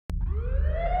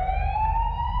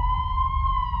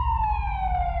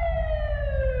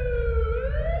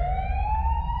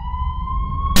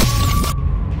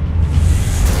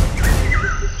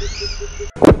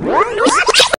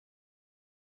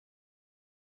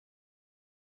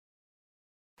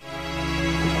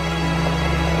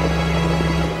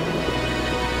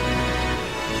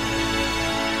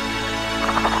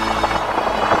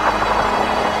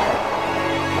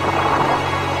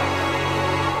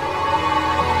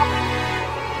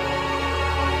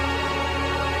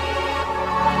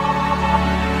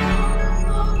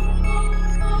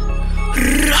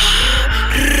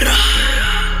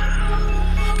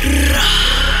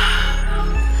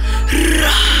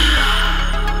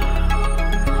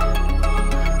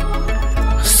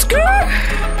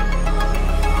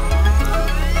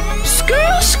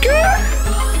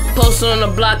Post on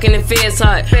the block and the feds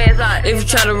hot. If you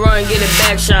try to run, get a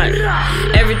back shot.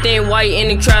 Everything white in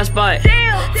the trap spot.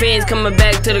 Fans coming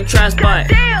back to the trap spot.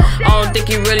 I don't think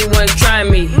he really wanna try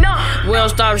me. We don't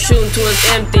stop shooting till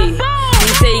it's empty. He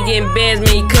say he getting bands,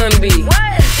 man, he couldn't be.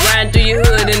 Riding through your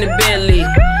hood in the Bentley.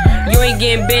 You ain't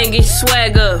getting banned, get your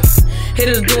swag up.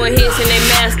 Hitters doing hits and they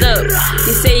masked up.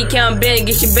 He say he count bad,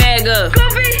 get your bag up.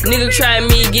 Nigga try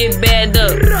me, get bagged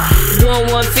up. Doing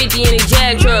 150 in a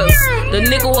jag truck. The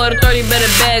nigga with a 30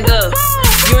 better bag up.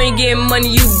 You ain't getting money,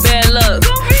 you bad luck.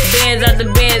 Bands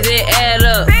after bands, they add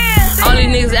up. All these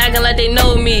niggas acting like they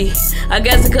know me. I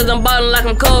guess it's cause I'm ballin' like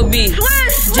I'm Kobe.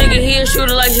 Jigga here,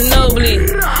 shooter like Ginobili.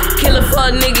 Kill a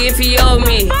fuck nigga if he owe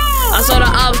me. I saw the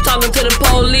ops talking to the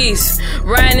police.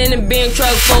 Riding in the bin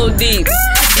truck 4 deep.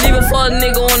 Leave a fuck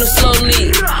nigga on the slow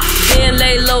lead. Then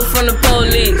lay low from the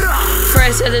police.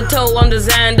 Fresh at the toe, I'm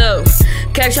designed up.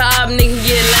 Catch a op, nigga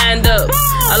get lined up.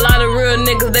 A lot of real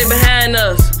niggas, they behind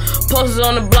us. Posters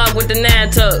on the block with the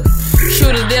 9 tuck.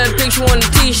 Shooters there, picture on the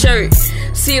t-shirt.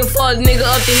 See a fuck nigga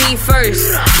up the heat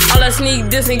first. All that sneak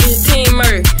this and get your team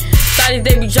murked. Thotties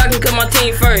they be jogging cause my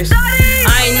team first.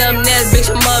 I ain't up next,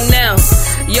 bitch, I'm up now.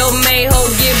 Yo main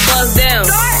hoe get buzzed down.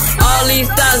 All these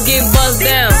stocks get buzzed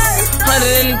down.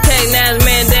 100 in the tech, now it's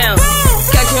man down.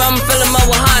 Catch him, I'ma fill him up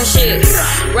with hot shit.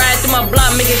 Ride through my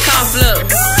block, make it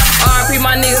conflict. RP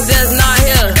my niggas that's not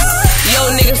here. Yo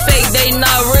niggas fake, they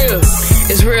not real.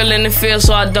 It's real in the field,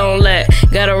 so I don't lack.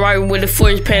 Got a right with the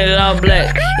footage painted all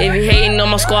black. If you hating on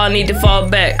my squad, I need to fall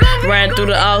back. Ran through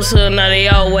the hood, now they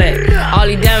all wet. All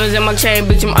these diamonds in my chain,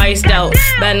 bitch, I'm iced out.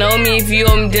 Better know me if you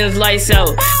owe me, then it's lights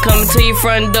out. Coming to your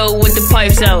front door with the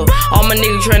pipes out. All my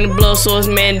niggas trying to blow, so it's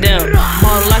man down.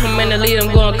 Ballin' like I'm in the lead,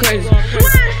 I'm going crazy.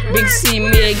 Big see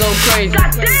me, they go crazy.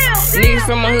 Niggas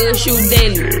from my hood shoot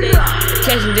daily.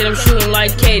 Catch me, then I'm shooting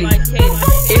like Katie.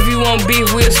 If you want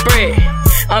beef, we'll spread.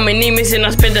 I'm in Nemus and I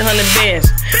spent 100 bands.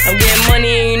 I'm getting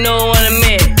money and you know I'm a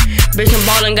man. Bitch, I'm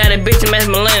ballin', got a bitch to match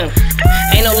my lamb.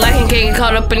 Ain't no lacking, can't get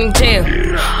caught up in the jam.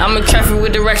 I'm in traffic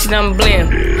with direction, I'm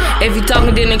blam. If you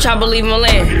talking, then they try to leave my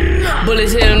land.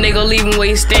 Bullets hit them, they gon' leave him where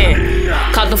you stand.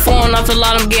 Caught the phone off the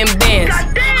lot, I'm getting bands.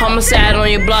 Homicide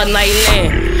on your block, now you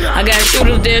land. I got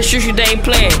shooters there, shoot you, they ain't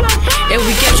playing. If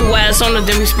we catch your ass on it,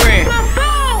 then we spraying.